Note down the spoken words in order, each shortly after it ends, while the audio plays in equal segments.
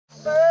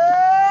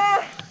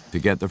To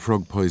get the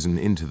frog poison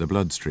into the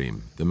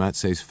bloodstream, the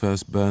Matses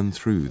first burn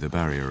through the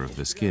barrier of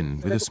the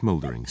skin with a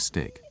smouldering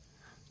stick.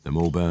 The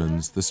more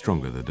burns, the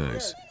stronger the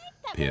dose.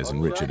 Piers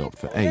and Richard opt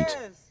for 8,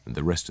 and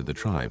the rest of the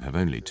tribe have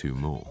only 2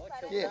 more.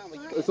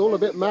 It's all a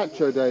bit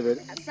macho, David.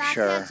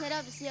 Sure,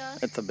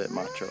 it's a bit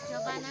macho.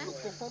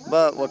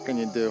 But what can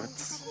you do?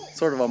 It's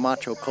sort of a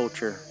macho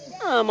culture.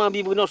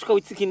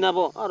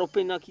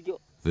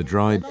 The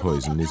dried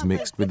poison is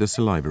mixed with the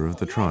saliva of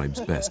the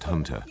tribe's best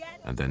hunter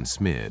and then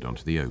smeared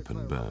onto the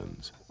open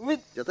burns.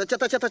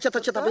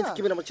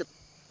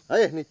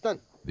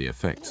 The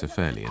effects are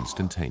fairly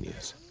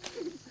instantaneous.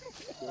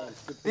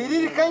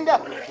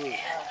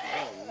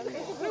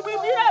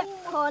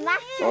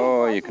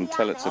 Oh, you can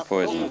tell it's a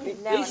poison.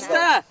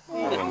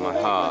 Oh,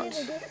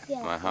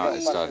 my heart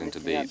is starting to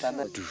beat.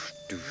 Doof,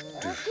 doof,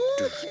 doof,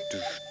 doof,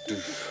 doof,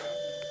 doof.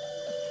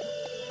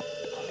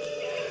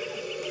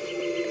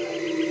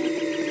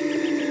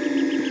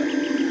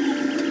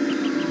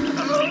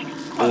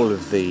 All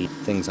of the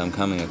things I'm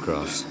coming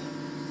across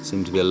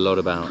seem to be a lot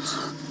about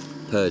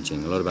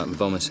purging, a lot about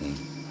vomiting.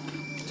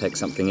 Take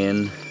something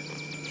in,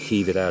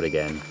 heave it out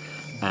again,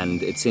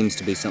 and it seems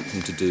to be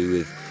something to do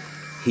with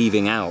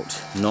heaving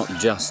out not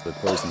just the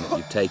poison that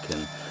you've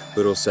taken,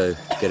 but also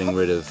getting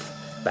rid of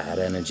bad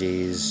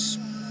energies,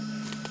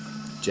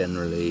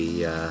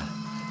 generally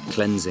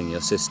cleansing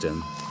your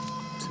system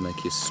to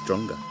make you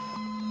stronger.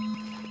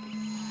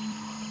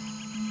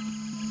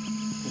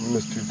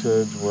 Mr.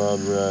 Toad's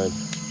wild ride.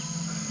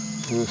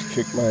 Just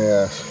kicked my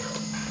ass.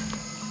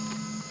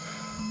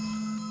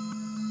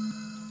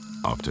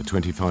 After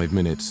 25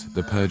 minutes,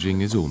 the purging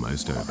is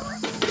almost over.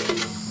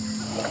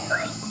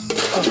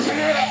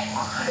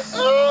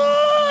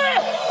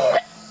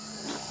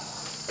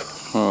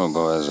 Oh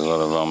boy, there's a lot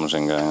of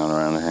vomiting going on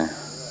around here.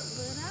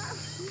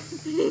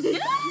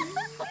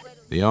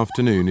 The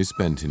afternoon is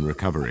spent in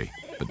recovery,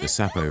 but the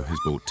Sapo has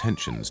brought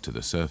tensions to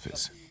the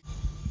surface.